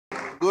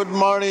Good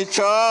morning,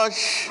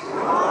 church.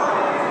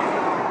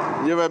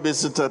 You may be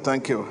seated.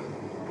 Thank you.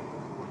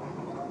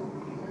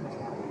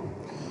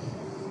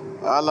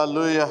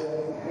 Hallelujah.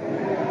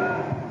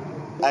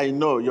 I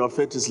know your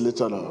faith is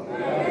little.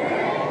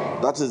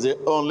 That is the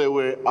only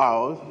way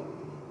out.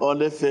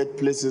 Only faith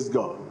pleases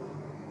God.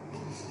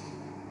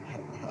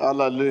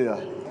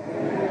 Hallelujah.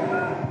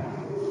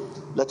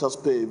 Let us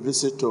pay a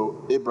visit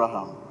to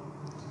Abraham.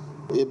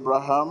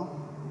 Abraham,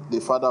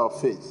 the father of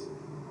faith.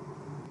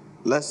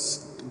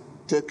 Let's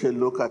take a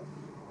look at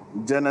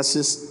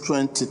Genesis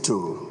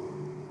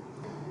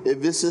 22. A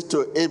visit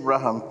to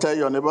Abraham. Tell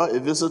your neighbor, a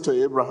visit to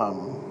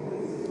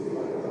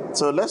Abraham.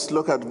 So let's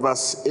look at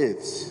verse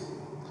 8.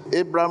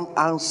 Abraham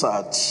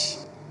answered,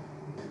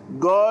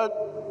 God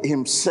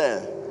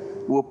himself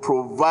will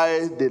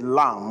provide the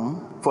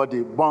lamb for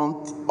the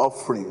burnt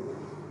offering.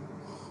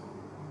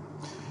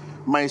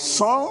 My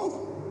son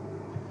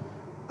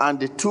and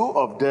the two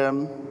of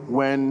them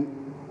went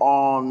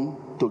on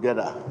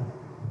together.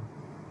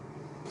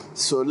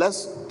 So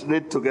let's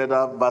read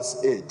together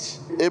verse 8.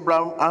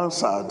 Abraham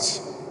answered,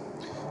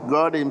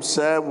 God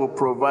himself will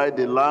provide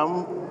the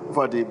lamb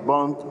for the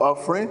burnt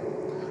offering.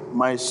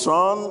 My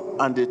son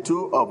and the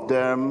two of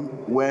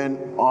them went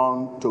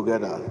on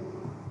together.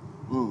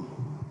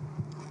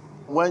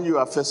 When you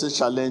are facing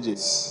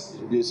challenges,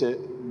 you say,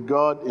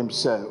 God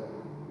himself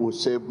will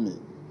save me.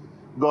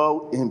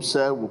 God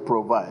himself will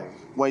provide.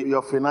 When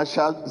your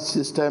financial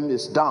system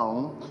is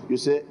down, you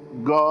say,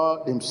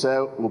 God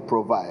himself will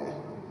provide.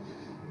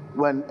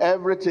 When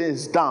everything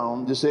is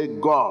down, you say,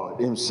 God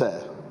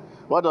himself.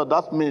 What does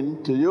that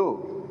mean to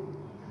you?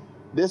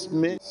 This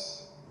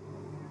means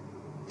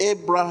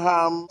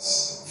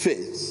Abraham's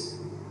faith.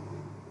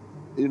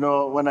 You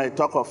know, when I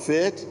talk of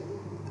faith,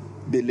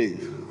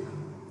 belief.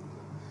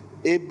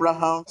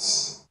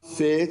 Abraham's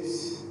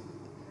faith,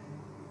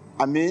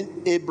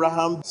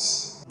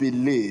 Abraham's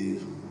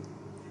belief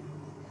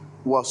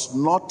was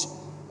not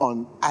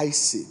on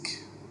Isaac,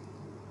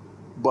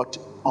 but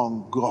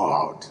on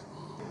God.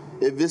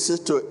 A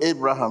visit to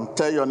Abraham.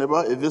 Tell your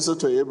neighbor, a visit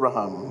to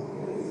Abraham.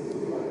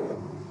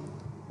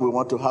 We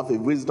want to have a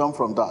wisdom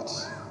from that.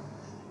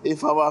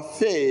 If our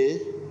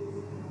faith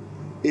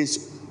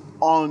is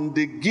on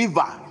the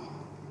giver,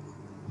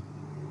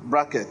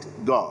 bracket,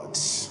 God,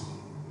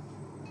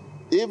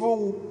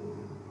 even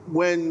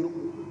when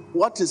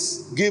what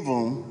is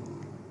given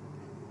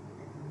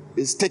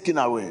is taken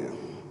away,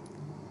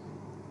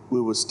 we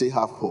will still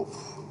have hope.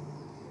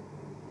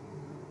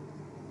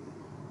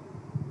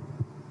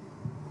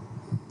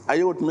 Are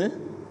you with me?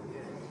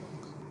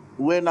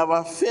 When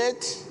our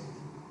faith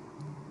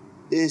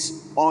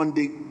is on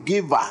the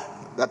giver,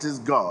 that is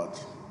God,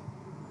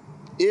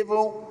 even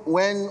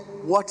when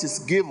what is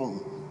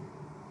given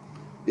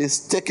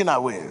is taken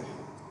away,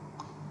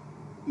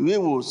 we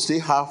will still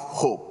have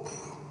hope.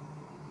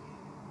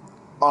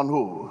 On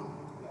who?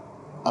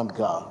 On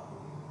God.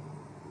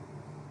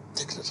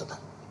 Take a look at that.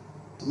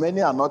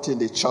 Many are not in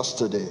the church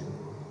today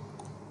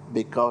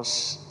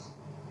because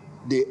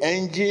the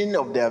engine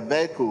of their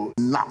vehicle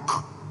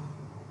knock.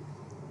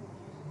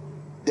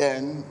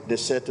 Then they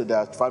say to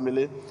their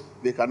family,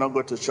 we cannot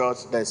go to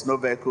church, there is no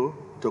vehicle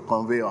to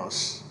convey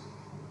us.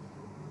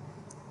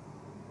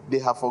 They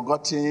have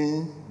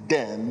forgotten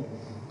then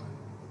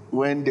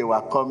when they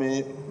were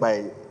coming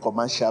by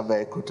commercial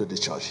vehicle to the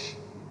church.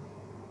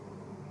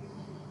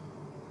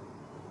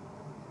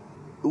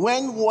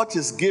 When what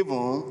is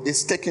given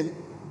is taken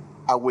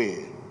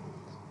away,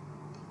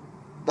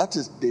 that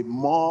is the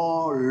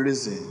more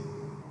reason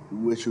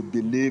we should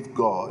believe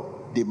God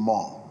the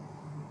more.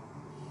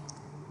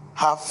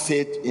 Have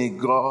faith in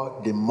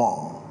God the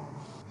more.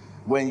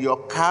 When your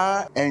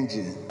car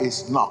engine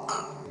is knocked,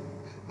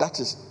 that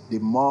is the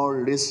more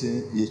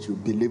reason you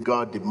should believe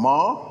God the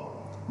more.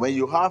 When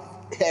you have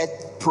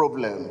health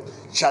problem,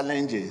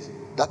 challenges,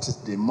 that is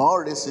the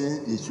more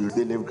reason you should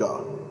believe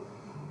God.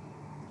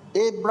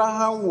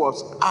 Abraham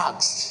was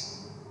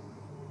asked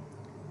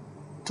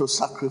to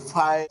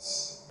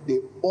sacrifice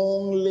the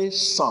only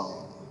son.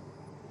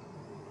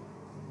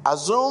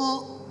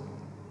 Assume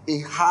he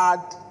had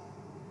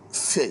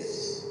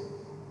faith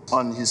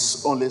on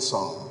his only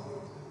son.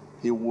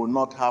 He would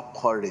not have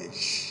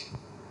courage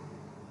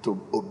to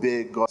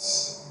obey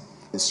God's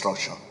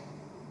instruction.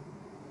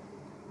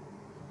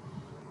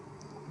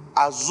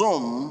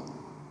 Assume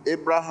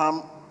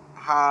Abraham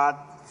had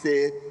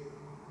faith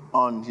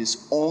on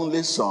his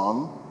only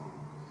son,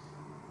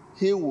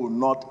 he would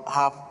not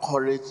have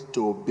courage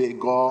to obey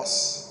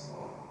God's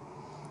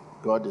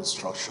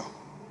instruction.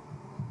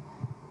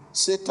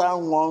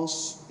 Satan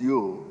wants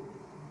you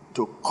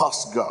to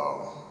curse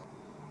God.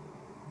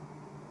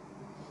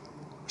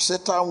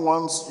 Satan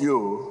wants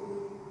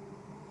you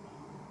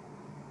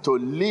to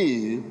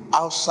live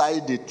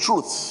outside the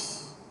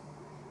truth,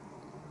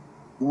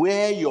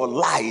 where your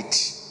light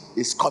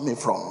is coming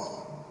from,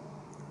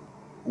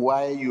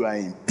 while you are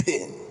in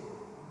pain.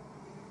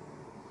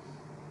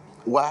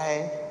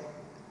 Why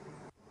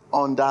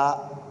under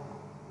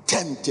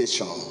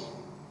temptation?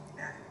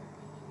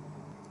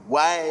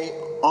 Why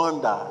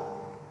under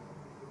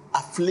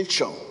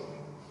affliction?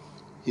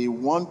 He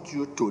wants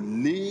you to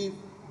live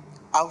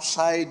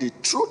outside the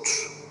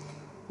truth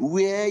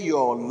where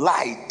your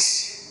light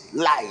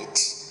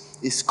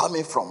is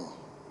coming from.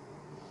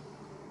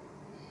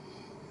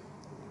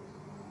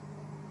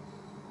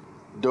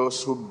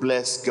 Those who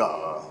bless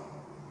God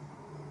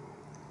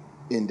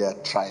in their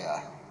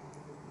trial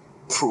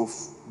prove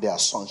their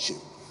sonship.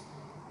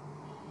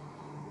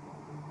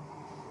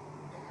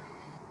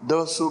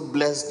 Those who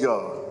bless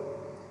God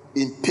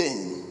in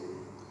pain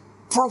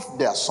prove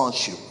their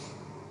sonship.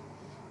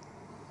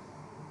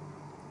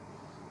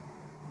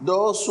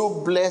 Those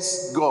who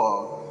bless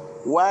God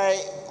while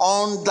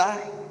under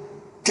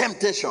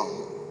temptation,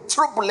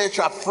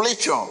 tribulation,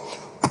 affliction,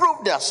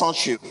 prove their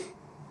sonship.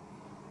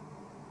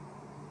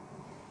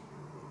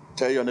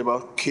 Tell your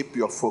neighbor, keep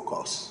your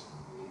focus.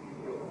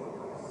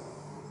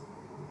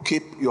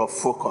 Keep your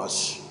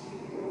focus.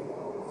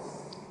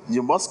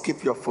 You must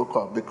keep your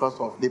focus because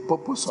of the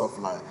purpose of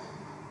life.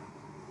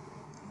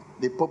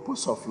 The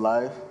purpose of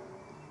life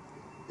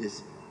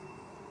is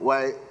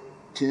why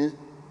things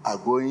are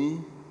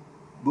going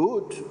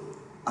good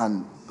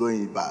and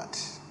going bad.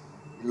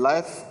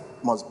 Life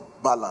must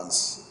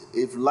balance.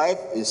 If life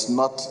is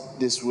not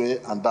this way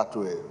and that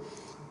way,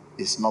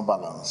 it's not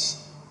balanced.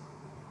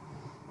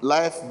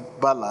 Life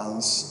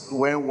balance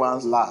when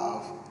one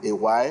laugh a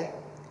while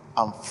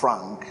and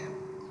frank.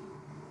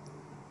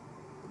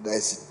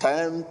 There's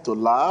time to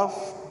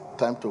laugh,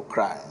 time to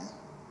cry,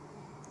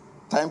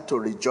 time to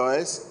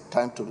rejoice,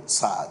 time to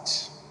sad.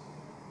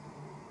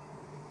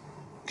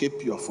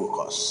 Keep your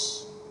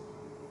focus.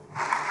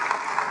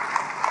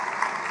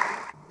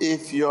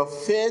 If your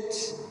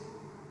faith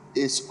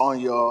is on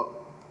your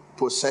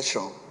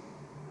possession,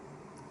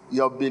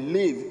 your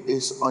belief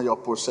is on your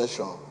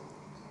possession,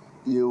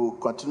 you will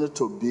continue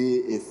to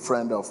be a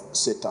friend of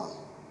Satan.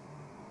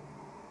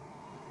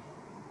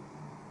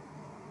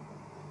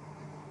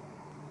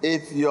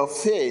 If your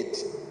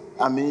faith,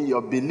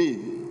 your belief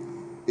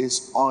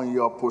is on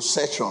your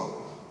possession,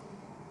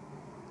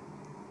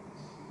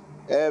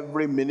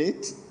 every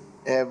minute,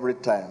 every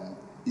time,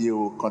 you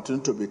will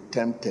continue to be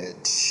tempted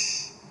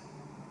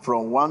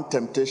from one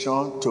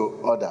temptation to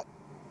other.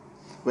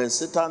 When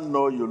Satan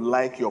knows you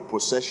like your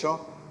possession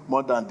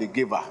more than the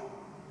giver,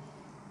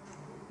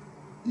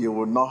 you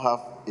will not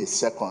have a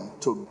second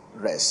to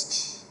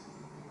rest.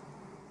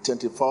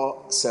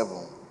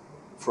 24/7,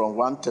 from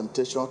one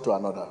temptation to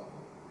another.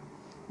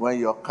 When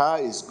your car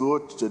is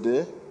good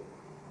today,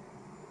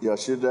 your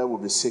children will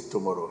be sick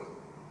tomorrow.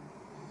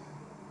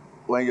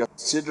 When your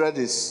children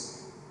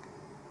is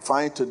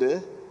fine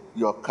today,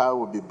 your car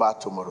will be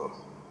bad tomorrow.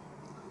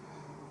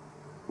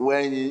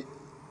 When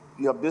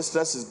your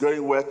business is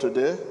going well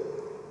today,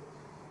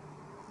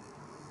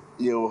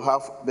 you will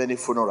have many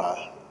funerals.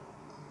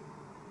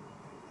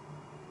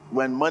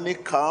 When money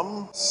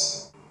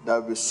comes, there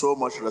will be so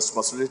much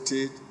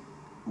responsibility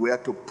where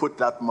to put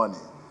that money.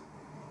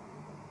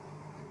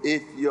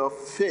 If your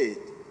faith,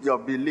 your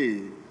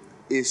belief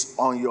is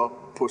on your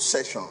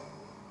possession,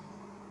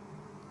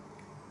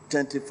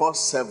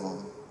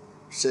 24/7,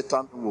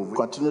 Satan will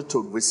continue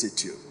to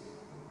visit you.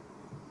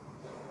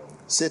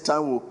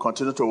 Satan will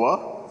continue to what?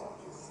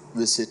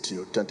 Visit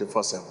you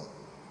 24/7.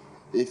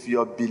 If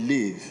your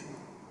belief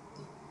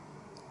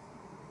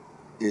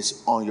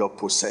is on your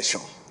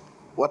possession.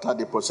 What are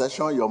the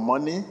possessions? Your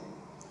money,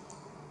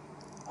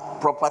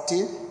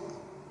 property,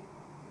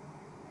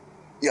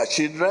 your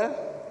children,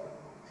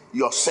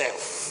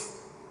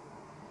 yourself.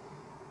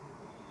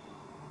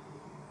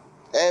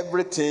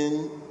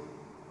 Everything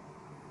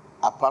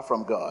apart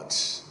from God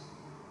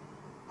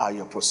are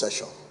your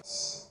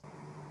possessions.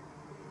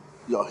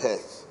 Your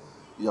health,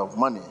 your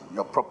money,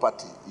 your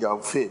property,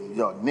 your fame,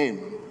 your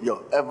name,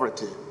 your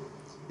everything.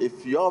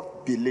 If your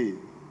belief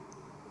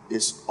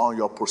is on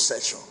your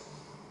possession,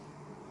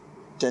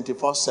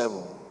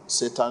 24/7,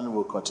 Satan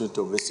will continue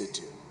to visit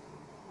you.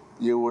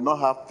 You will not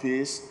have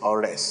peace or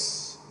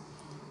rest.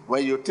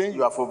 When you think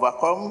you have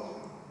overcome,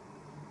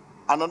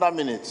 another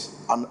minute,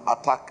 an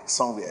attack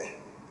somewhere.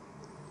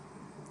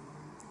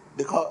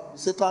 Because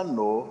Satan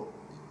knows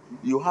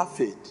you have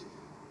faith.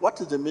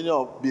 What is the meaning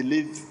of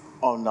belief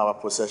on our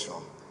possession?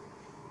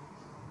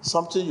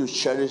 Something you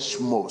cherish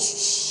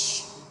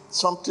most.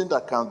 Something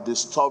that can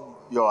disturb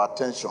your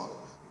attention.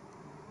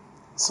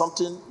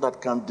 Something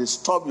that can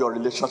disturb your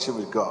relationship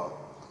with God.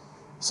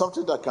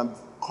 Something that can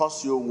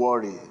cause you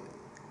worry,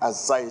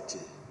 anxiety.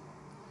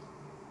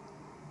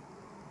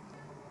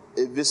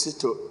 A visit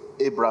to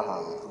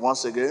Abraham.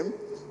 Once again,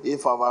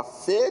 if our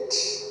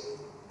faith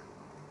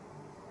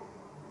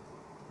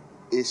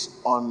is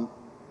on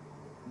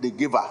the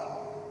giver,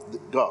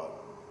 God,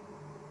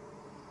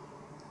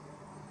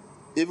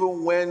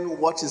 even when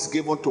what is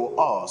given to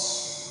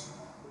us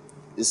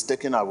is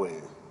taken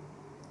away,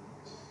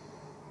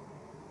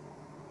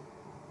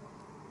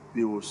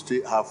 we will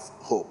still have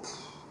hope.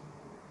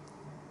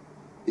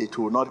 It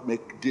will not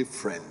make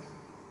difference.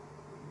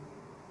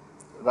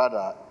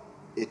 Rather,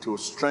 it will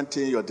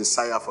strengthen your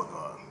desire for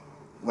God.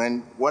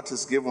 When what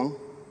is given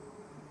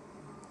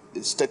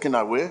is taken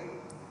away,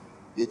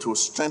 it will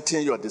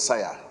strengthen your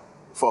desire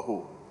for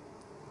who?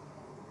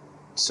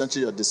 center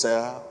your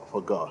desire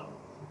for God.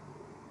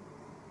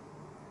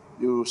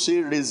 You will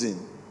see reason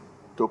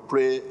to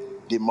pray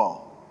the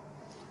more.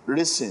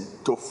 Reason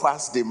to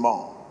fast the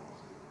more.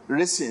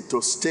 Reason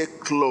to stay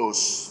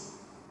close.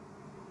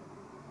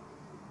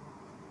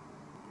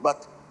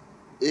 But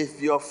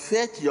if your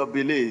faith, your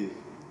belief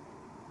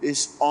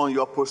is on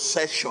your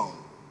possession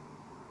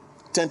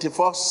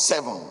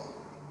 24/7,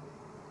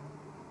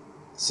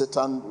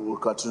 Satan will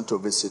continue to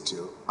visit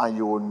you and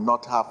you will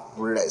not have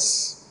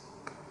rest.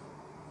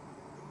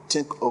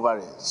 Think over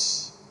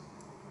it.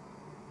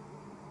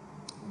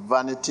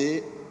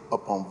 Vanity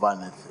upon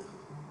vanity.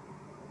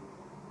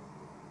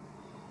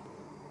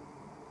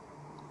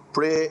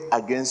 Pray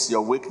against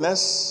your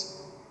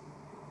weakness,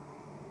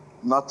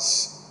 not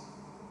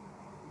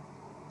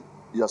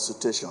your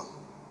situation.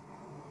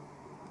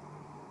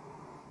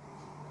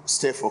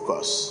 Stay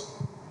focused.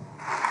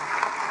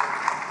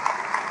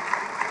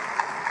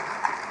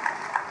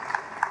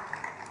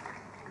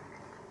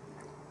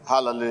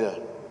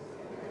 Hallelujah.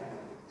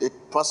 It's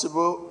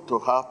possible to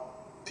have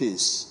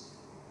peace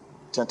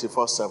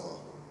 24/7.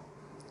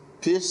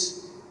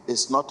 Peace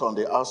is not on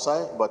the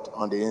outside, but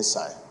on the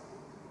inside.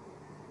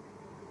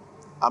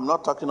 I'm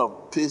not talking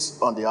of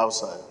peace on the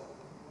outside.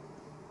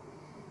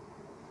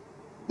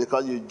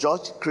 Because you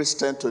judge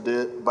Christian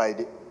today by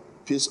the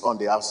peace on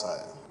the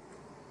outside,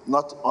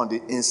 not on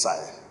the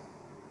inside.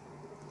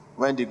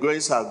 When the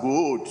goings are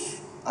good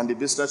and the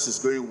business is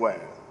going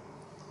well,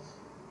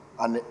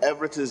 and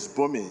everything is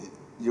booming,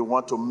 you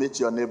want to meet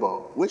your neighbor.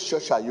 Which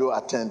church are you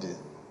attending?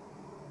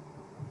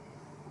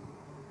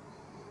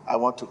 I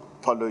want to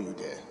follow you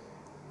there.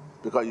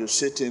 Because you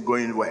see things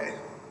going well.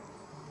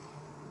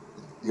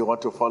 You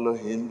want to follow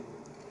him.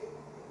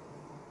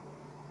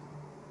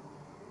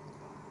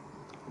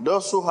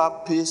 Those who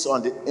have peace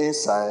on the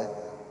inside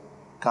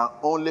can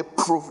only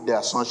prove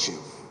their sonship.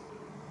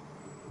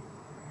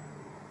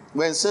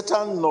 When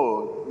Satan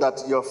knows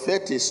that your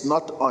faith is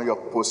not on your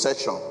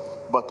possession,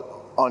 but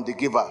on the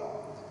giver,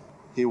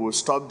 he will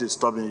stop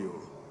disturbing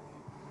you.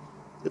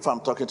 If I'm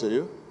talking to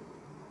you,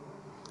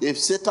 if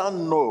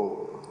Satan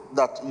knows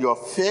that your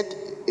faith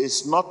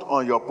is not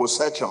on your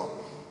possession,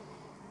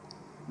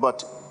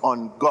 but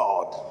on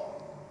God,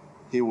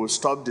 he will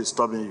stop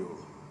disturbing you.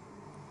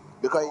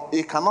 Because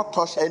he cannot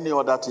touch any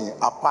other thing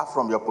apart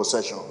from your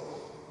possession.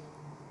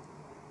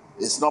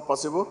 It's not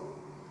possible.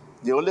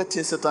 The only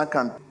thing Satan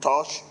can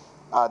touch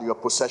are your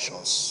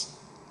possessions.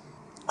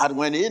 And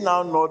when he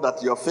now knows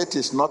that your faith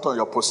is not on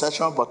your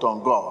possession but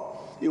on God,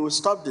 he will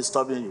stop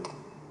disturbing you.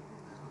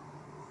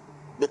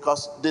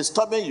 Because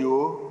disturbing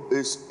you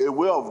is a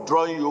way of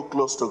drawing you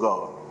close to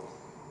God.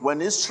 When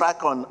he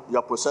strikes on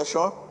your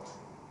possession,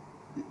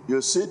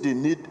 you see the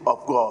need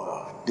of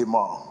God the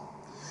more.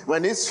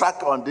 When he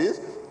strikes on this,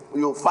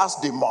 you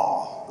fast the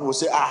more. You will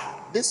say,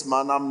 this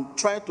man, I'm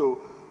trying to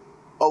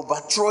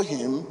overthrow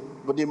him,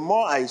 but the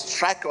more I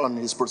strike on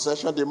his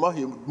possession, the more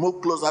he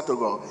moves closer to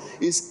God.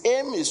 His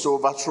aim is to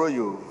overthrow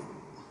you,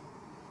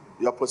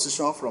 your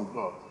position from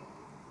God.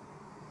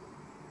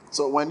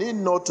 So when he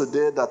knows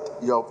today that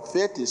your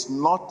faith is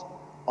not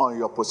on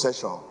your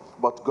possession,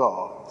 but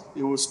God,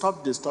 he will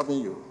stop disturbing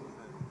you.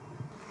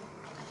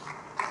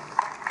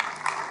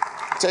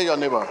 Tell your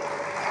neighbor,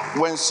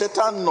 when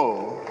Satan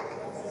knows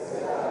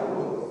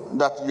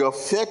that your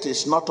faith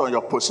is not on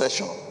your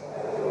possession,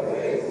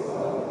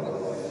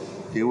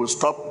 he will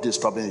stop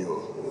disturbing you.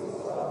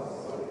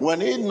 When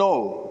he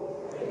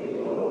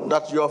knows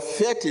that your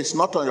faith is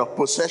not on your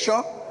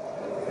possession,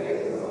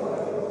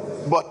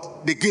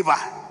 but the giver,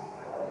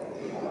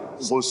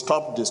 will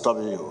stop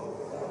disturbing you.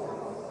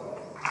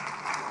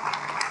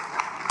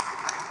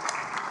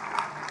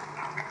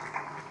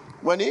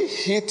 When he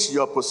hits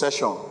your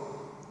possession,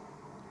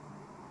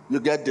 you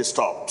get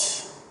disturbed.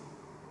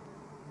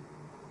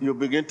 You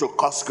begin to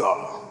curse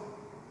God.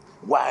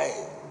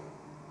 Why?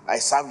 I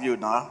serve you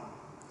now.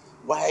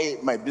 Why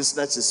my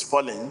business is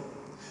falling?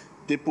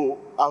 People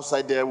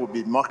outside there will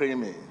be mocking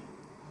me.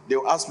 They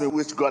will ask me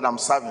which God I'm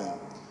serving.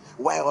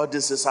 Why all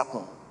this has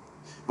happened?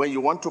 When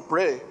you want to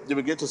pray, you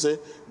begin to say,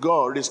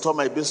 God, restore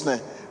my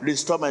business.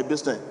 Restore my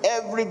business.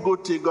 Every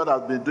good thing God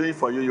has been doing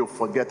for you, you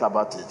forget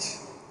about it.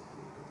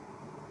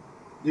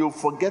 You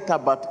forget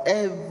about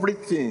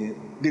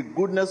everything, the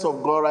goodness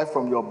of God right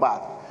from your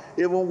back.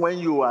 Even when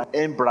you are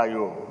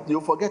embryo,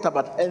 you forget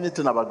about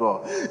anything about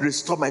God.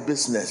 Restore my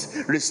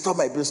business. Restore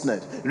my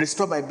business.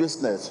 Restore my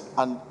business.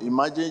 And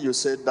imagine you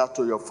said that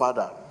to your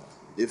father.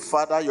 A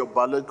father, your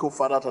biological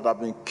father that have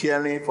been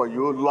caring for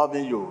you,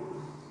 loving you.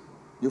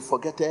 You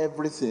forget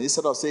everything.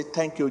 Instead of saying,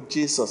 thank you,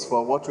 Jesus,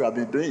 for what you have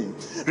been doing.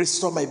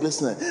 Restore my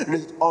business.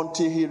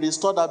 Until he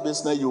restores that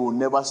business, you will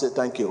never say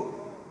thank you.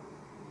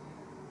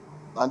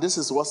 And this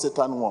is what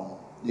Satan wants.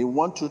 He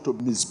wants you to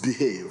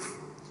misbehave,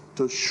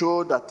 to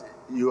show that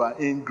you are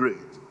ingrate.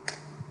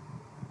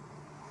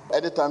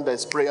 Anytime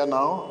there's prayer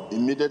now,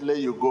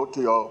 immediately you go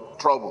to your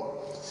trouble.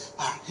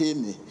 Hear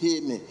me,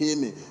 hear me, hear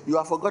me. You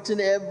have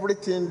forgotten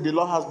everything the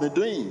Lord has been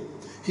doing.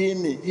 Hear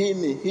me, hear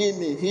me, hear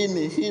me, hear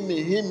me, hear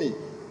me, hear me.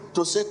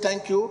 To say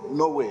thank you,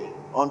 no way,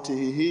 until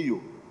he hear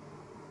you.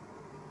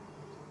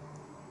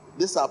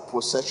 These are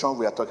possession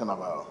we are talking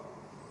about.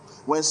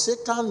 When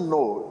Satan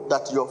knows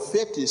that your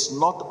faith is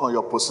not on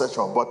your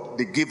possession, but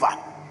the giver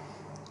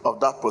of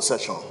that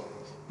possession,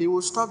 he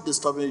will stop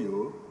disturbing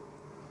you.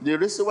 The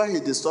reason why he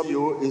disturbs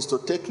you is to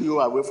take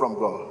you away from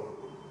God.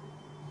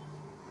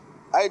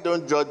 I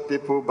don't judge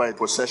people by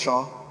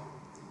possession.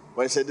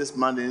 When you say this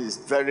man is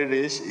very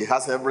rich, he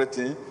has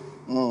everything,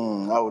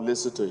 I will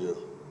listen to you.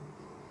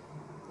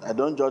 I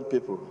don't judge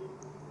people.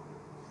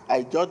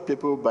 I judge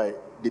people by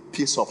the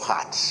peace of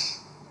heart.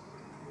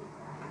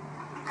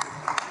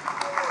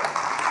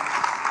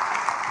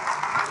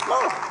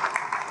 No.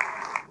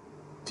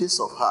 Peace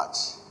of heart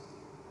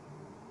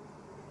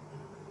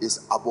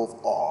is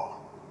above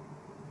all.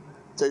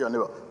 Tell your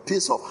neighbor,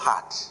 peace of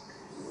heart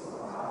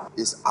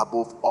is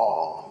above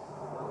all.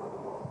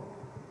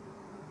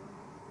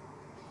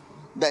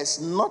 There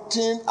is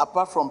nothing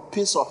apart from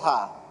peace of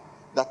heart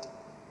that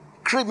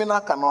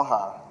criminal cannot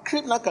have.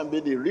 Criminal can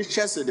be the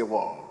richest in the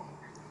world.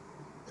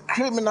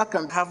 Criminal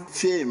can have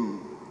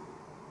fame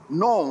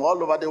known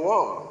all over the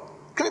world.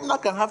 Criminal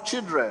can have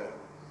children.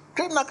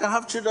 Criminal can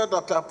have children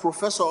that are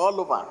professors all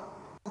over.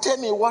 Tell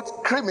me what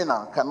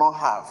criminal cannot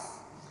have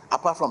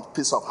apart from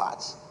peace of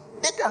heart.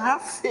 They can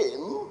have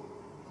fame,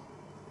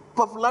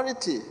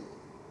 popularity,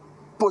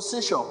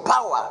 position,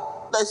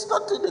 power. There is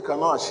nothing they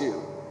cannot achieve.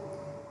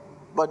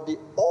 But the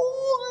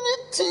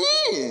only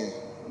thing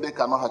they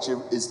cannot achieve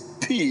is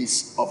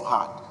peace of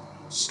heart.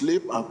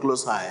 Sleep and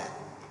close eye.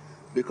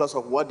 Because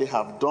of what they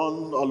have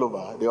done all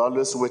over, they're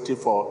always waiting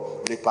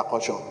for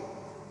repercussion.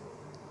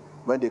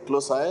 When they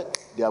close eye,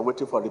 they are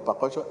waiting for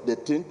repercussion. They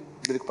think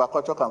the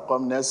repercussion can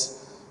come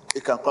next.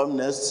 It can come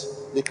next.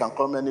 It can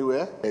come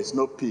anywhere. There is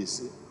no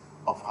peace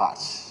of heart.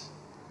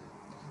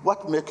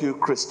 What makes you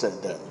Christian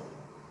then?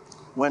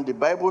 When the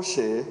Bible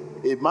says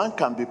a man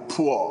can be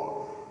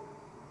poor,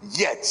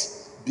 yet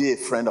be a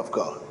friend of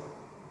God.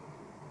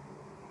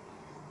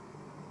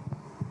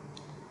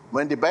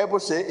 When the Bible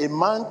says a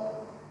man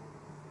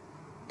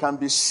can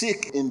be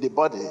sick in the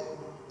body,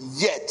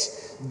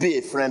 yet be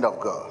a friend of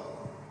God.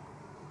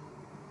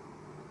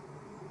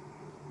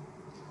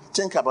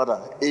 Think about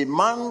that. A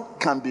man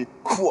can be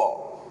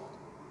poor,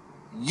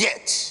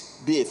 yet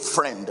be a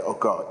friend of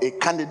God, a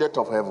candidate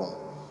of heaven.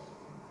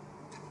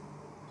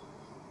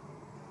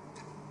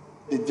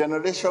 The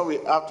generation we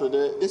have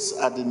today, these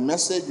are the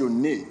message you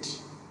need.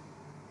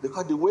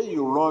 Because the way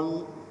you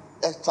run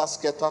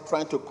scatter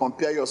trying to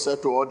compare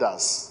yourself to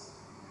others,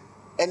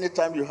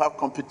 anytime you have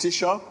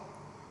competition,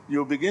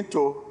 you begin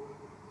to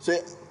say,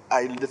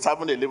 I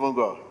serve a living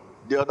God.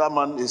 The other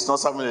man is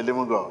not serving a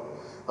living God.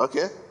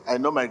 Okay? I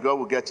know my God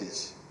will get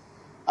it.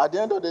 At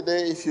the end of the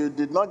day, if you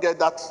did not get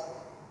that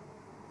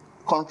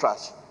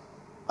contract,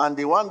 and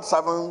the one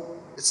serving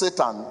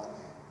Satan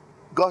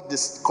got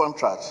this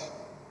contract,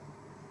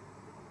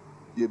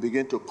 you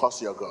begin to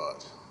curse your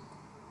God.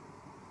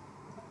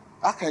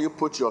 How can you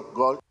put your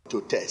God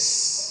to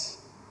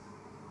test?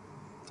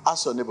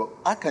 Ask your neighbor,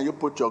 how can you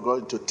put your God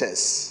into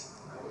test?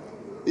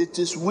 It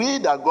is we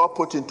that God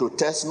put into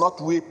test,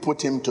 not we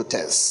put him to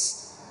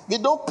test. We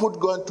don't put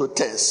God to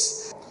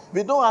test.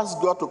 We don't ask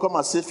God to come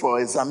and sit for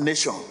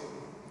examination.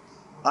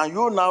 And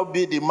you now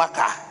be the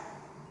marker.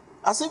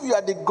 As if you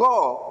are the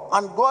God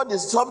and God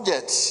is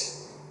subject.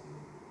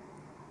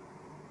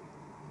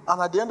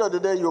 And at the end of the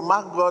day, you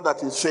mark God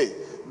that is failed.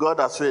 God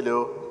has failed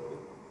you.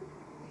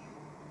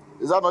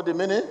 Is that not the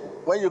meaning?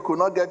 When you could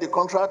not get the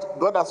contract,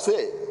 God has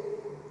failed.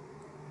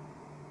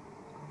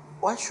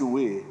 Why should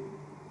we?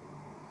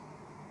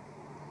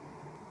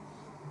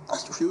 Why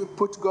should we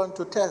put God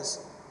to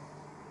test?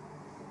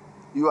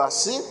 You are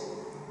sick.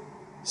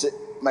 Say,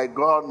 my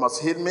God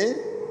must heal me.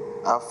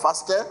 I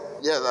fasted.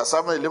 Yes, I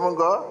serve a living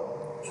God.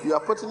 You are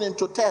putting him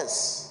to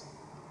test.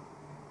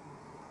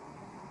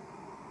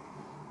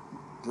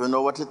 Do you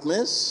know what it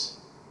means?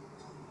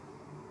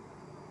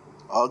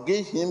 I'll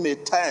give him a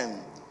time.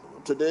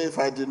 Today, if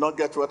I did not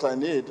get what I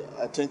need,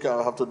 I think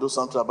I'll have to do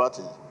something about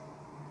it.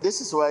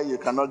 This is why you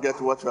cannot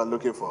get what you are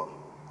looking for.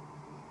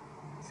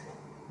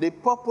 The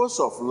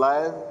purpose of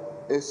life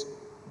is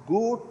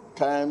good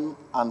time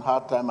and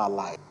hard time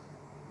alike.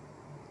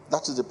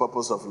 That is the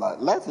purpose of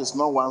life. Life is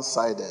not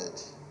one-sided.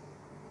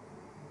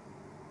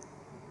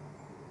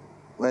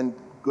 When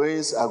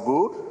goings are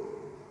good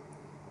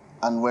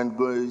and when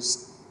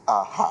goings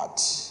are hard,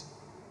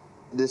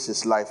 this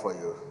is life for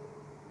you.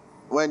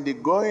 When the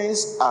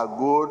goings are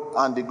good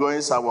and the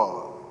goings are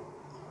what?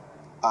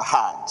 Are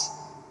hard.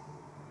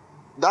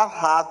 That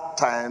hard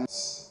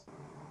times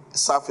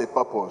serve a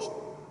purpose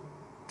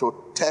to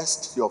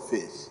test your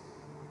faith.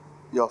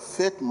 Your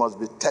faith must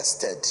be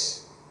tested.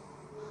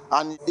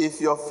 And if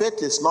your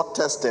faith is not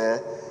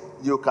tested,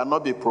 you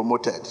cannot be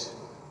promoted.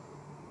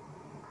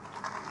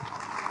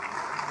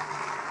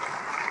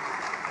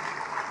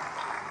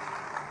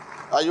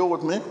 Are you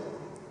with me?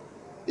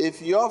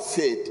 If your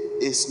faith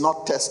is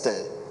not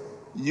tested,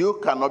 you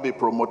cannot be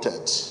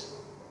promoted.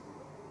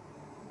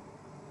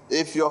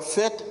 If your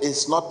faith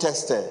is not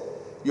tested,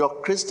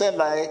 your Christian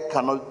life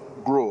cannot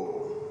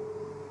grow.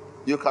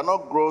 You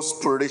cannot grow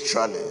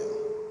spiritually.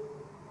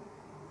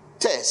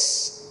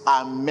 Test Tests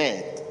are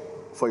meant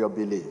for your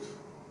belief.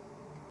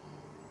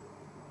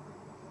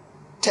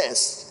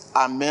 Tests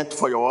are meant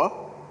for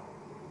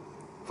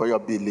your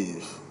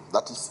belief.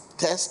 That is,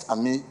 test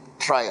and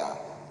trial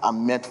are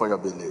meant for your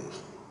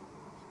belief.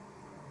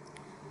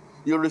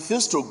 You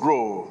refuse to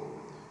grow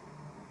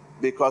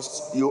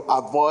because you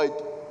avoid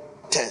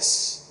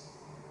tests.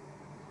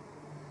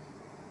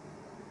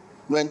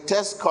 When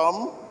tests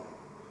come,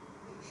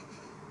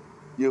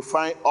 you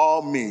find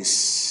all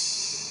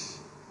means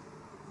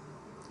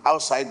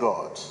outside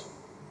God.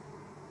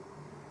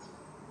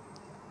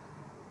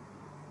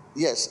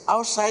 Yes,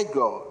 outside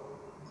God,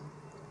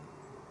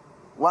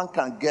 one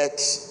can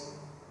get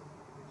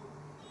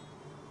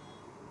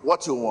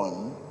what you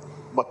want,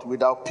 but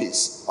without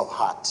peace of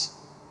heart.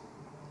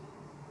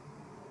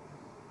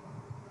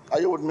 Are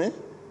you with me?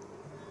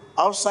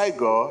 Outside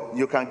God,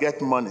 you can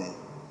get money,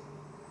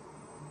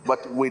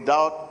 but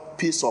without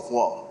peace of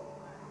what?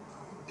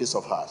 Peace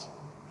of heart.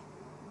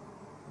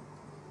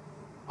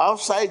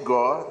 Outside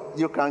God,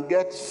 you can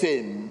get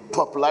fame,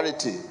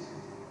 popularity,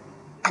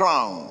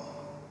 crown,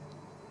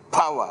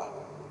 power,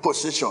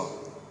 position,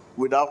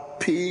 without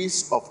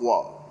peace of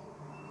what?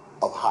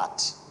 Of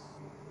heart.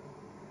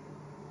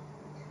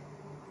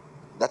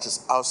 That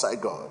is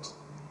outside God.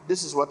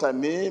 This is what I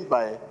mean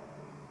by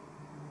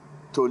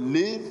to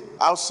live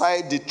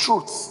outside the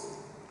truth,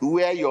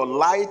 where your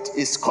light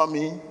is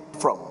coming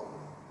from.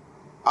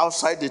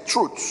 Outside the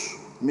truth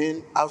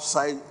means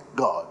outside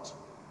God.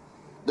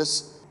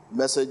 This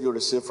message you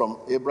received from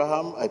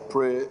Abraham, I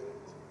pray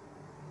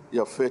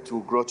your faith will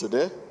grow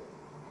today.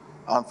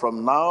 And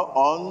from now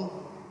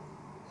on,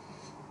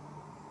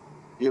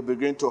 you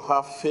begin to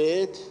have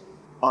faith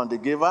on the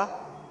giver,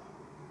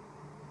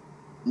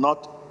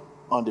 not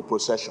on the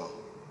possession.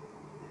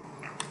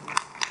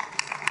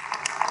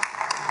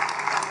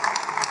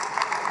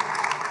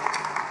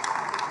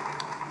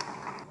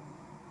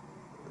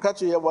 Can't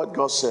you hear what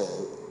God said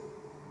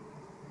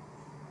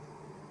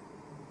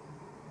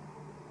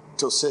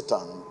to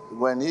Satan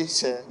when he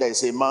said there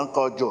is a man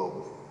called Job?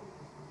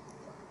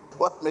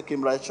 What make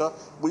him righteous?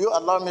 Will you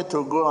allow me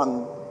to go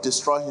and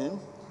destroy him?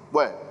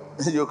 Well,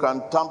 you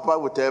can tamper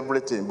with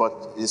everything,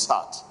 but his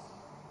heart.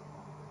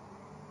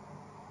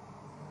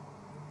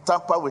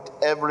 Tamper with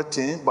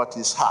everything, but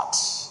his heart.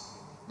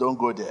 Don't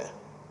go there.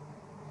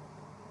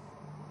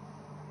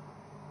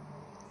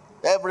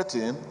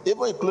 Everything,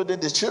 even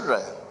including the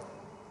children.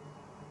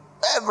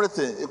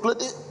 Everything,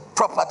 including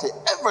property,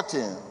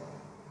 everything.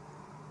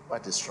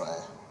 But destroy.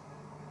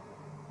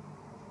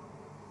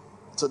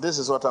 So this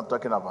is what I'm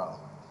talking about.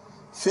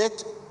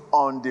 Faith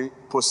on the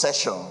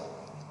possession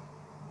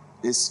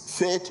is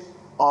faith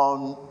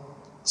on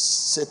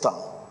Satan.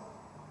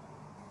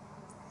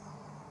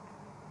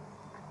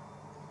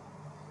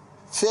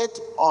 Faith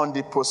on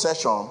the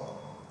possession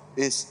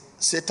is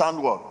Satan's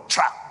word,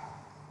 trap.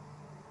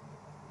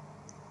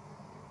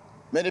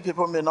 Many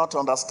people may not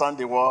understand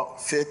the word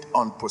faith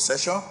on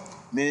possession.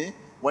 Meaning,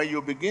 when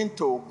you begin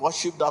to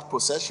worship that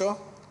possession,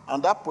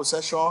 and that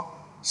possession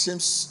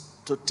seems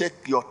to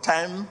take your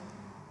time,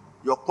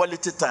 your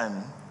quality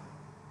time,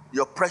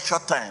 your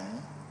precious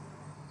time,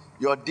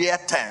 your dear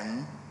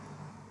time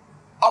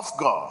off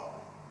God.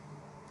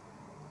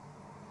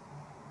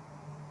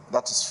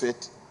 That is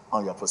faith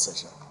on your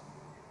possession.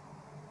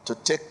 To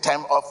take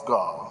time off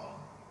God,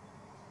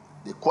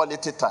 the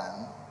quality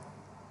time,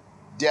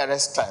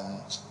 dearest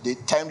time, the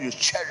time you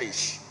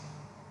cherish,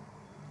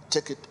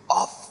 take it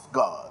off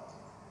God.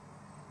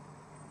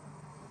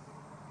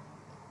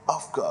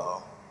 Off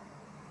God.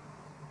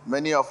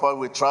 Many of us,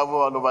 we travel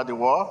all over the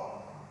world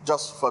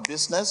just for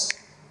business.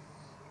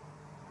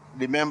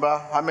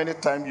 Remember how many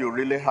times you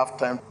really have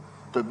time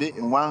to be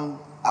in one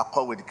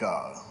accord with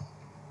God.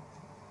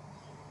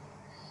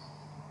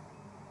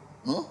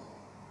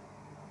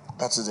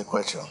 That is the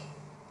question.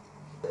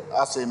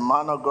 As a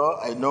man of God,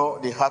 I know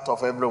the heart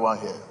of everyone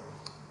here.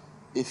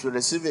 If you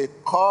receive a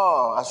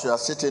call as you are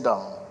sitting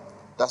down,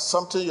 that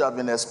something you have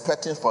been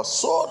expecting for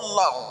so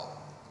long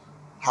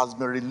has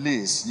been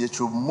released, you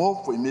should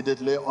move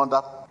immediately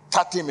under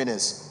 30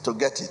 minutes to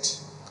get it.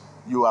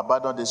 You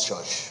abandon this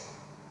church.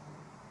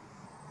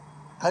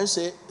 Can you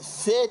say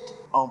faith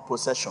on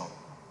possession?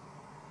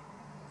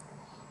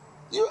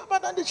 You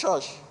abandon the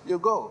church, you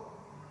go.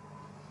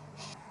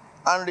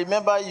 And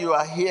remember, you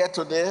are here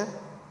today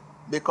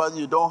because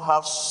you don't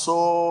have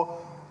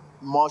so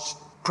much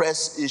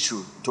press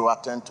issue to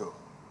attend to.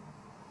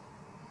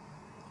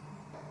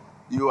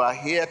 You are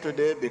here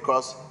today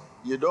because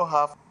you don't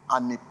have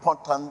an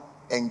important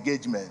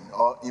engagement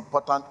or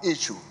important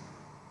issue.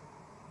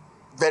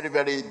 Very,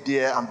 very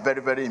dear and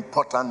very, very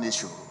important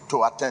issue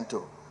to attend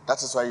to.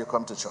 That is why you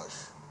come to church.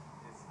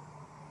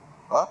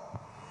 Huh?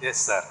 Yes,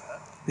 sir.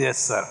 Yes,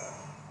 sir.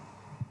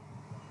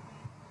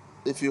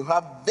 If you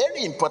have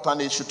very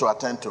important issue to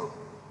attend to,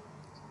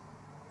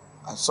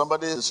 and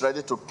somebody is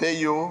ready to pay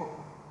you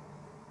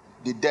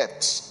the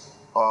debt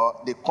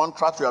or the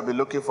contract you have been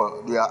looking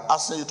for, they are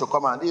asking you to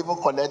come and even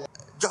collect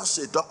just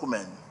a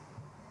document,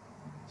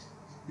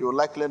 you will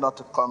likely not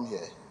to come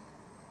here.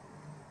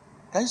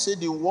 Can you say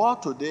the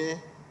world today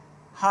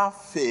have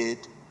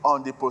faith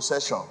on the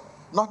possession,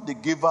 not the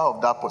giver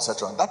of that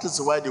possession. That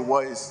is why the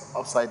world is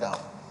upside down.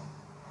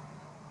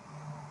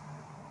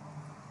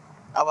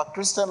 Our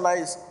Christian life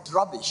is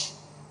rubbish.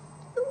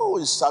 Who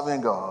is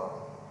serving God?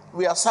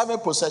 We are serving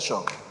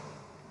possession.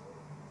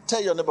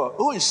 Tell your neighbor,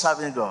 who is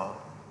serving God?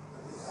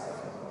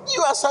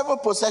 You are serving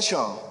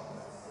possession.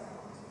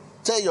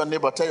 Tell your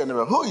neighbor,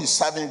 who is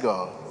serving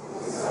God?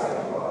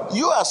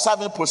 You are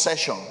serving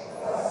possession.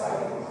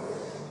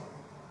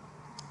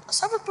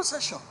 Serving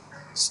possession.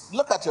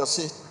 Look at your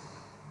seat.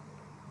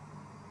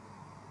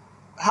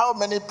 How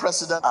many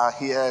presidents are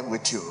here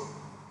with you?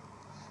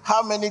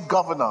 How many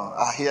governors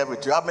are here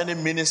with you? How many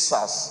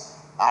ministers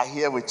are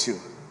here with you?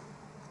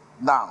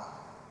 Now,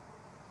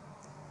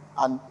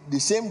 and the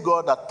same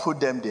God that put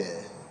them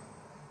there,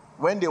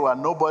 when they were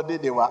nobody,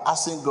 they were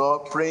asking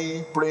God,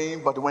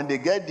 praying, but when they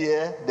get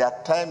there, their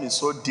time is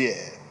so dear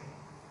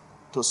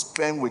to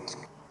spend with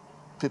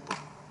people.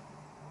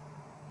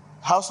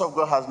 House of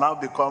God has now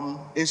become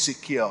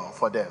insecure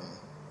for them.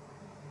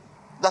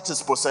 That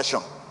is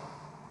possession.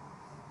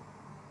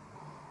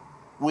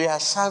 We are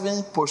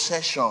serving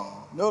possession,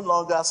 no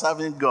longer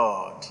serving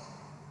God.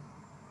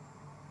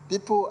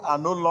 People are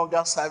no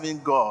longer serving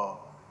God.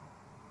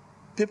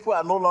 People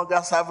are no longer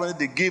serving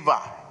the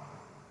giver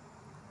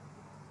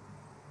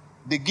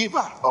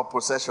of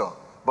possession,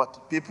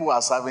 but people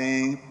are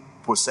serving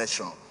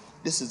possession.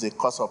 This is the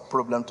cause of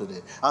problem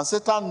today. And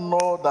Satan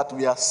knows that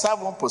we are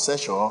serving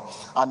possession,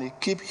 and he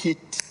keep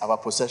hit our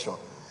possession.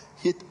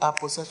 Hit our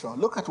possession.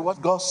 Look at what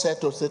God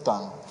said to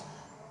Satan.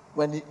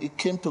 When he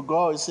came to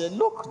God, he said,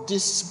 look,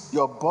 this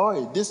your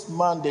boy, this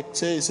man they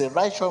say is a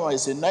righteous man,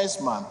 is a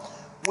nice man.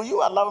 Will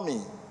you allow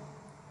me?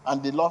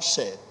 And the Lord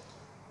said,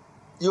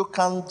 you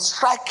can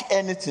strike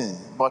anything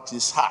but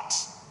his heart.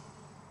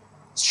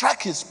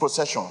 Strike his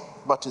possession,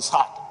 but his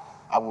heart,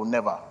 I will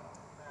never.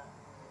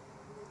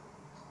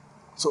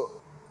 So,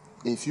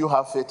 if you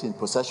have faith in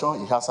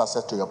possession, he has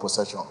access to your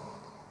possession.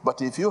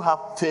 But if you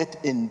have faith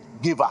in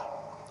giver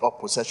of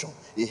possession,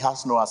 he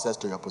has no access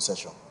to your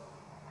possession.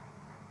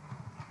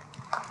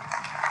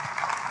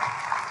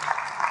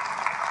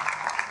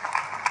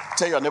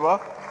 Tell your neighbor,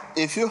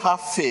 if you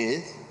have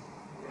faith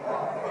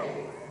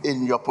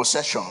in your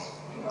possession,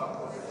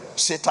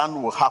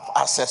 Satan will have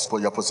access to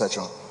your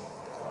possession.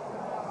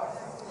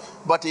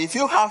 But if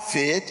you have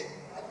faith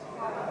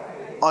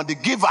on the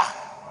giver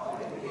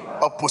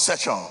of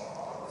possession,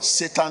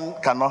 Satan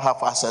cannot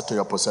have access to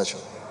your possession.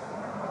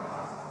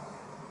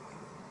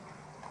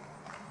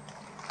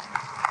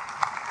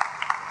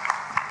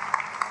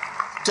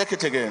 Take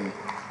it again.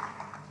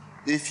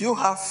 If you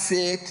have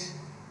faith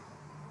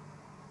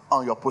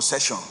on your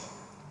possession,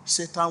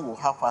 Satan will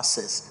have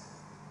access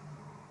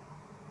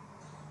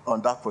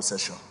on that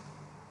possession.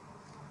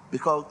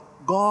 Because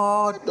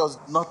God does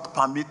not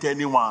permit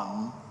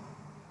anyone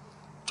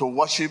to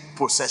worship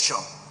possession,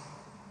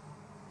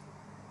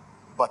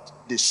 but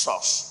the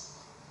source.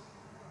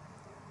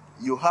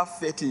 You have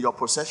faith in your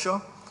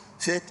possession,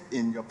 faith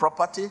in your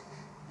property,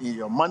 in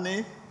your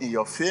money, in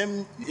your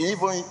fame,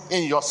 even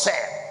in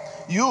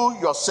yourself. You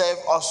yourself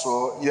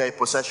also, you are a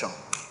possession.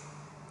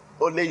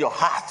 Only your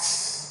heart.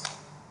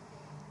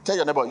 Tell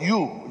your neighbor,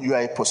 you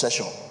are a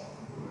possession.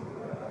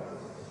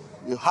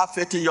 You have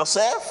faith in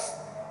yourself,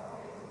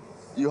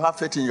 you have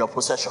faith in your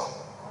possession.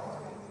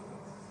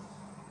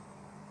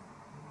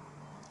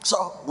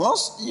 So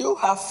once you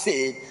have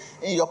faith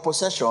in your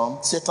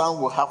possession,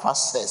 Satan will have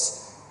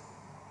access.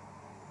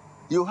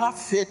 You have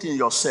faith in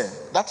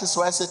yourself. That is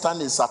why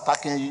Satan is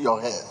attacking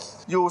your head.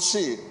 You will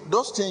see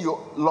those things you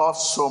love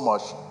so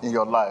much in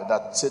your life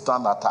that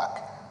Satan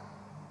attack.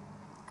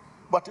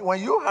 But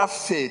when you have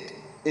faith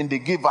in the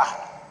giver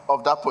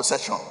of that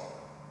possession,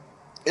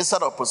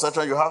 instead of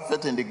possession, you have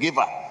faith in the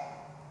giver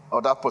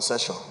of that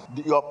possession.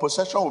 Your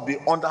possession will be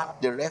under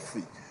the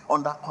refuge,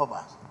 under cover.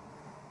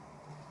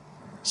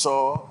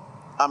 So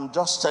I'm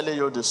just telling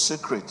you the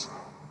secret,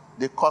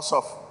 the cause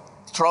of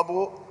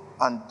trouble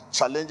and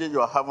challenges you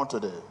are having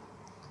today.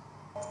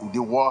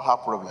 The world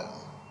have problem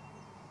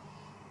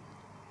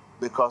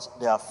because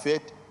their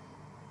faith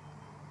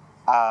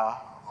are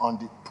on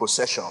the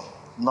possession,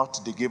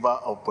 not the giver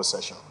of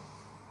possession.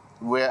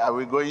 Where are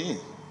we going?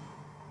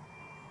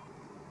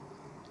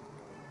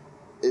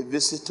 A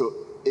visit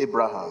to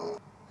Abraham.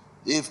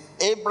 If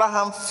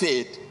Abraham's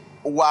faith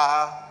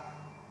were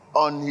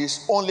on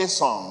his only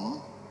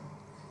son,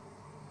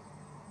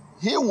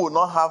 he would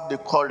not have the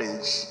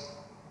courage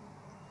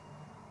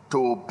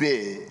to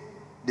obey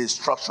the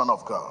instruction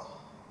of God.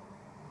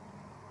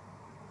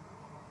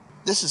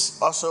 This is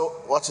also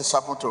what is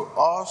happening to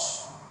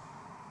us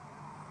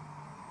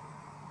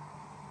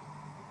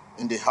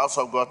in the house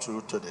of God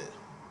today.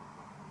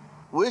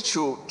 We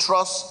should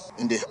trust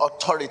in the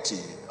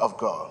authority of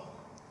God,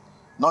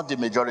 not the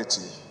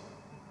majority.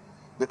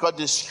 Because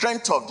the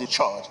strength of the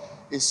church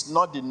is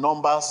not the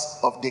numbers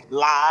of the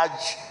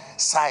large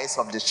size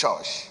of the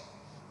church.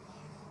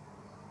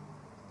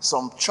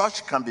 Some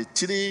church can be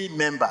 3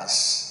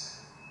 members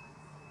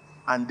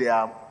and they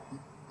are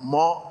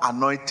more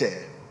anointed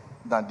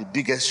than the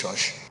biggest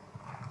church.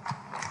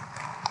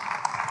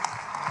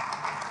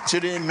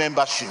 3,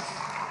 membership.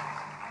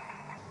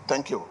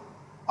 Thank you.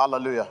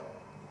 Hallelujah.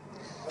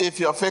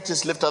 If your faith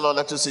is lifted, Lord,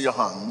 let us see your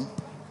hand.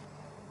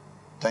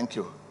 Thank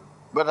you.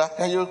 Brother,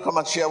 can you come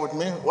and share with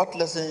me what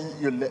lesson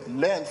you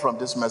learned from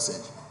this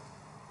message?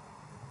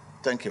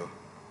 Thank you.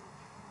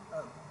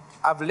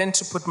 I've learned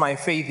to put my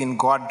faith in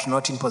God,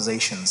 not in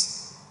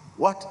possessions.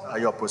 What are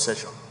your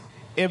possessions?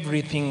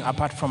 Everything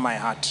apart from my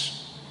heart.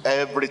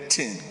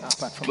 Everything.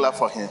 Apart from Clap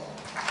for him.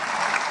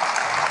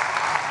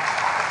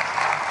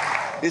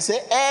 He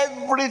said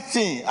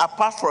everything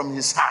apart from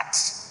his heart.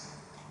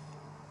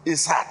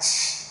 His heart.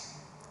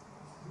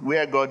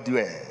 Where God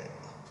dwells.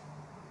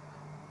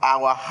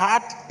 Our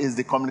heart is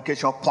the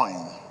communication point.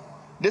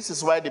 This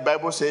is why the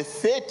Bible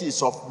says faith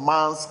is of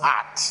man's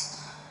heart.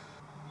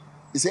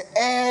 He said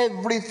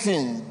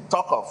everything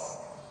talk of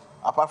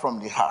apart from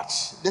the heart.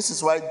 This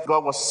is why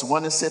God was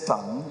warning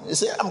Satan. He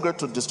said, I'm going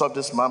to disturb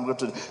this man. I'm going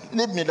to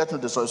leave me, let me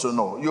destroy. So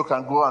no, you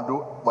can go and do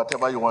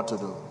whatever you want to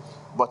do.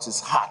 But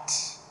his heart,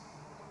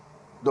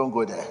 don't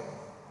go there.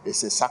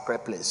 It's a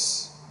sacred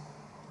place.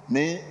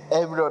 Me,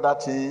 every other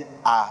thing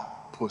are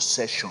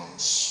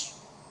possessions.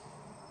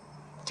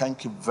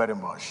 Thank you very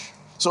much.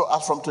 So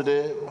as from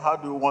today, how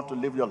do you want to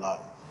live your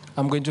life?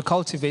 I'm going to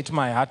cultivate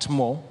my heart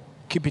more,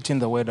 keep it in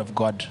the word of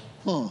God.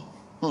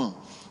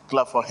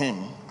 Clap for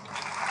him.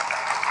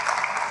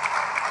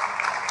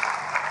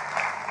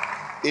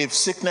 If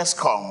sickness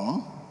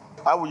come,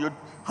 how will you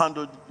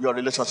handle your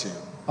relationship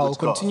I'll with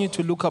continue God?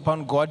 to look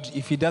upon God.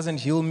 If he doesn't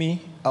heal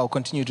me, I'll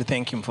continue to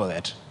thank him for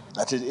that.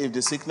 That is, if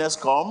the sickness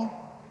come,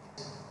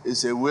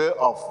 it's a way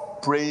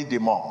of praying the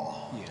more.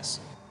 Yes.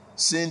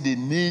 Seeing the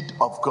need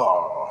of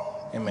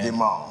God. Amen. The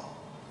more.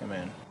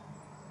 Amen.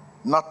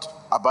 Not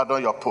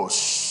abandon your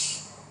post.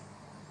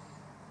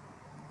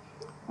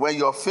 When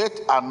your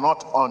faith are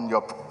not on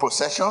your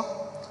possession,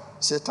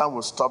 Satan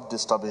will stop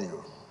disturbing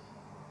you.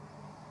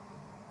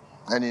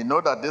 And you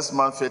know that this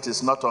man's faith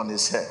is not on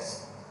his head.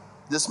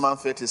 This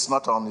man's faith is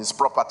not on his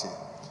property.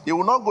 He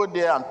will not go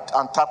there and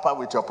tamper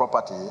with your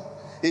property.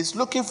 He's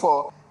looking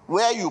for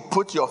where you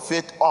put your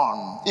faith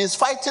on. He's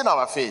fighting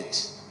our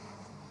faith.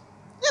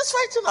 He's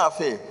fighting our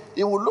faith.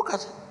 He will look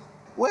at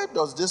where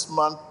does this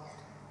man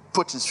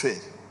put his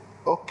faith?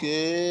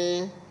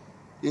 Okay,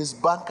 his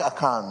bank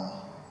account.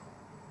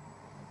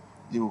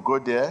 He will go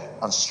there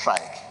and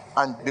strike.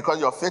 And because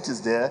your faith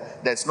is there,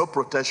 there's no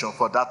protection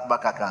for that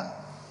bank account.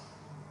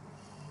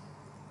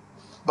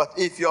 But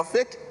if your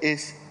faith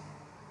is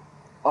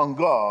on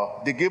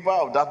God, the giver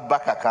of that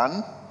bank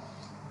account,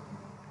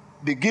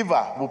 the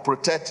giver will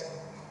protect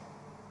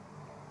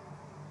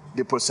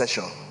the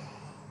possession.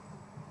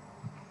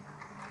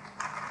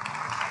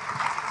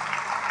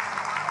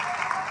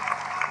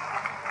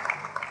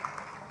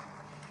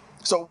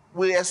 So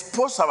we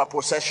expose our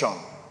possession.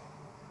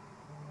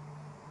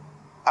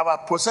 Our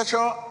possession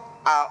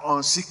are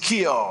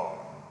unsecure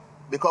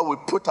because we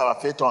put our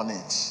faith on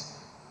it.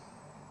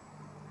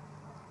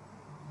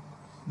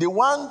 The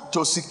one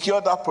to secure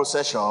that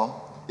possession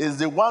is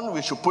the one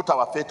we should put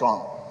our faith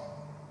on.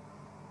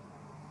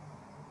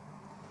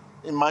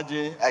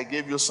 Imagine I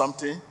gave you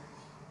something.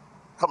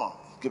 Come on,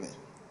 give me.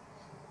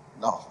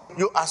 No,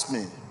 you ask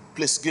me.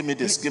 Please give me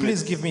this.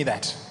 Please give me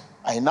that.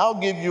 I now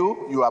give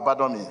you, you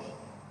abandon me.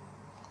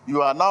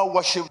 You are now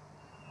worshiping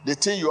the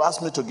thing you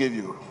asked me to give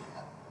you.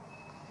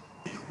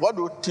 What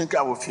do you think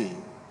I will feel?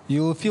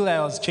 You will feel I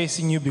was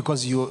chasing you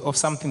because of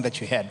something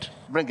that you had.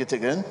 Bring it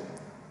again.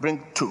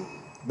 Bring two.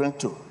 Bring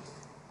two.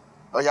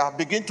 Oh yeah,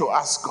 begin to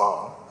ask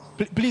God.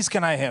 Please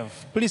can I have?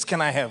 Please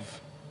can I have?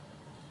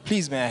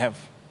 Please may I have?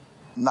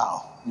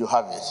 Now you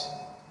have it.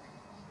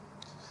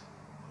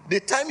 The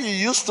time you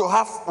used to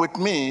have with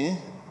me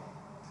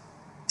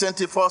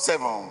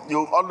 24/7,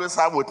 you always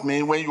have with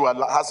me when you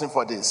are asking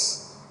for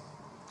this.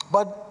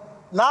 But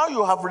now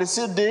you have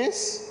received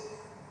this,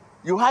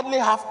 you hardly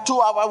have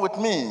 2 hours with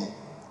me.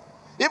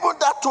 Even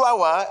that 2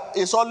 hours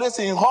is always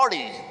in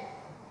hurry.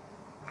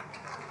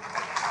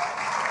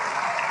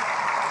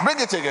 Bring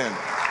it again.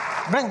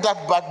 Bring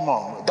that bag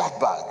more, that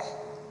bag.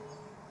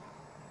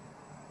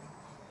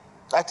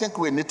 I think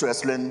we need to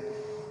explain.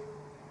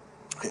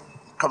 Okay,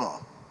 come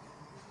on.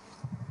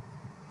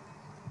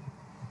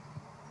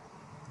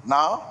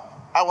 Now,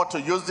 I want to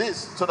use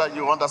this so that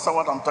you understand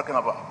what I'm talking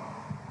about.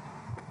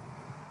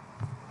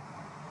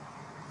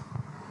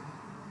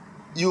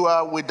 You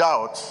are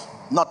without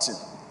nothing.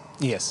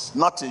 Yes.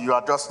 Nothing. You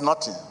are just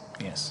nothing.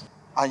 Yes.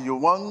 And you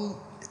want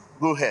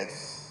good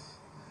health.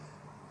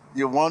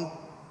 You want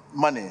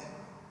money.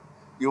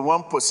 You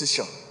want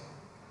position.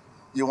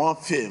 You want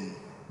fame.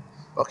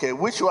 Okay,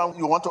 which one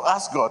you want to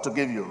ask God to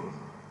give you?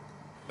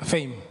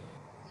 Fame.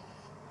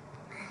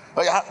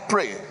 Oh yeah,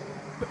 pray.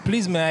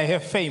 Please may I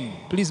have fame.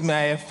 Please may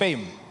I have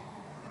fame.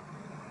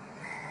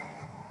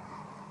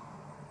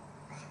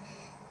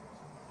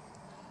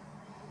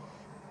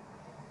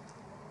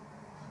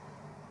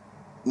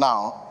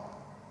 Now,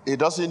 he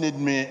doesn't need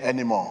me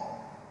anymore.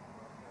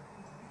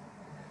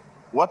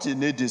 What he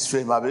needs is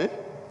fame, Abi.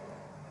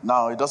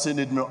 Now, he doesn't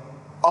need me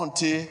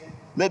until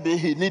maybe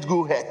he needs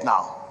good health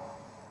now.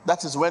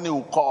 That is when he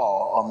will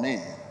call on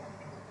me.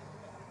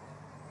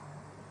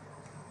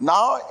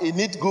 Now he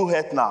needs good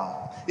health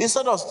now.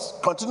 Instead of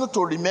continue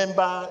to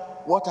remember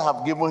what I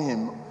have given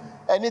him,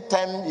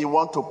 anytime he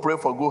wants to pray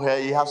for good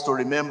health, he has to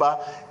remember,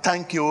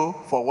 thank you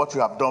for what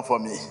you have done for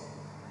me,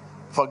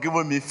 for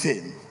giving me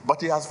fame.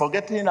 But he has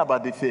forgotten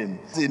about the fame.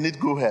 He needs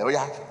good health. Oh,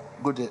 yeah,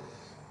 good health.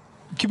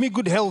 Give me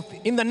good health.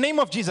 In the name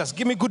of Jesus,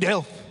 give me good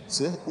health.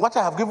 See, what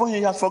I have given him,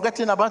 he has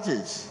forgotten about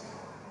it.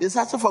 He's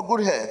asking for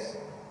good health.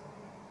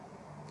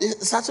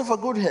 He's asking for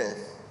good health.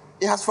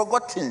 He has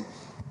forgotten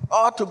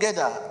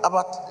altogether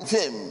about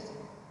fame.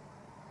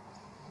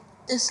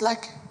 It's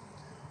like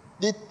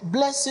the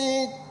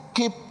blessing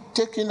keep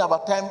taking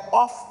our time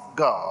off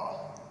God.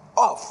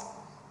 Off.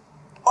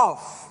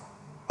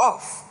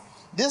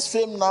 This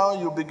fame now,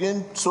 you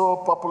begin so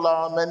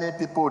popular, many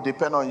people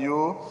depend on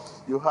you.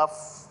 You have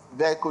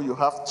vehicle, you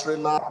have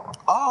trailer.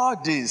 All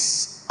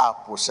these are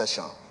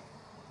possession.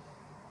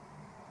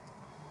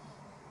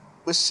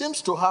 We seem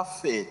to have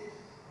faith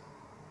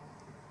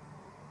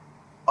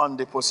on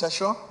the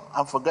possession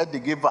and forget the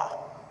giver.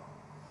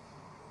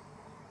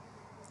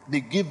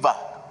 The giver.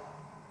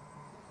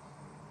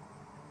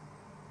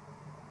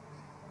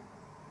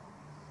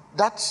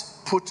 That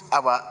put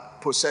our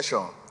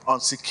possession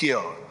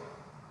unsecure.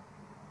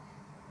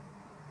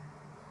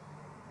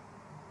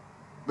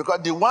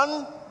 Because the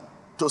one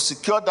to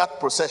secure that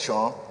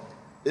possession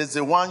is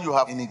the one you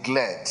have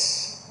neglect.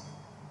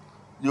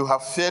 You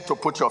have failed to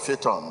put your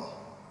faith on.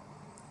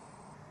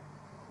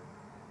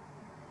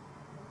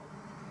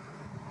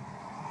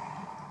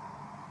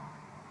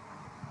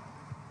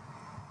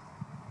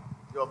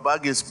 Your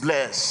bag is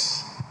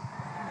blessed.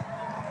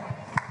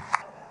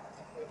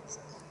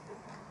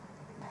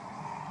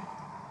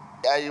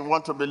 I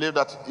want to believe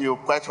that you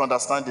quite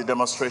understand the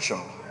demonstration.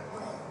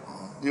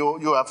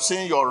 You have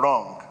seen your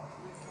wrong.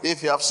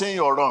 If you have seen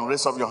your wrong,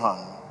 raise up your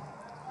hand.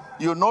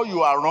 You know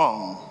you are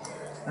wrong,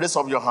 raise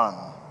up your hand.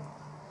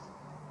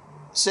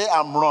 Say,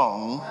 I'm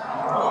wrong.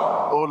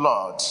 Oh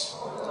Lord,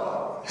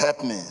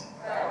 help me.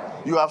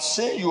 You have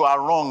seen you are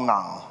wrong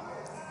now.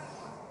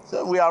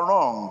 Say, we are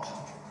wrong.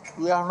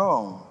 We are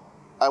wrong.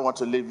 I want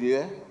to live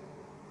here.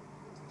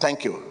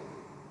 Thank you.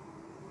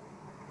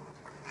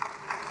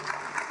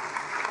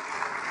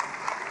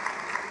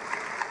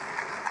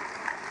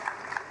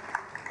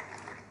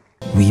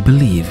 We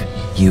believe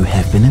you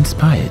have been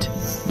inspired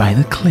by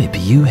the clip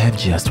you have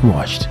just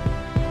watched.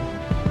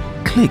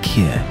 Click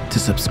here to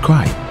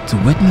subscribe to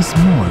witness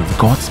more of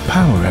God's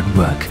power at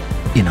work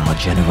in our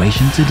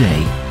generation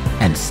today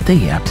and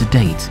stay up to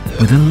date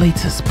with the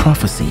latest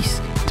prophecies,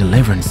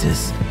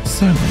 deliverances,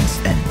 sermons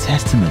and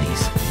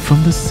testimonies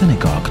from the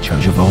Synagogue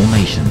Church of All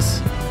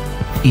Nations.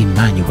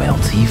 Emmanuel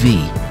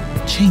TV,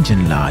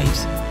 changing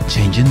lives,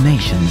 changing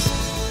nations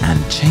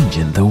and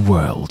changing the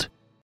world.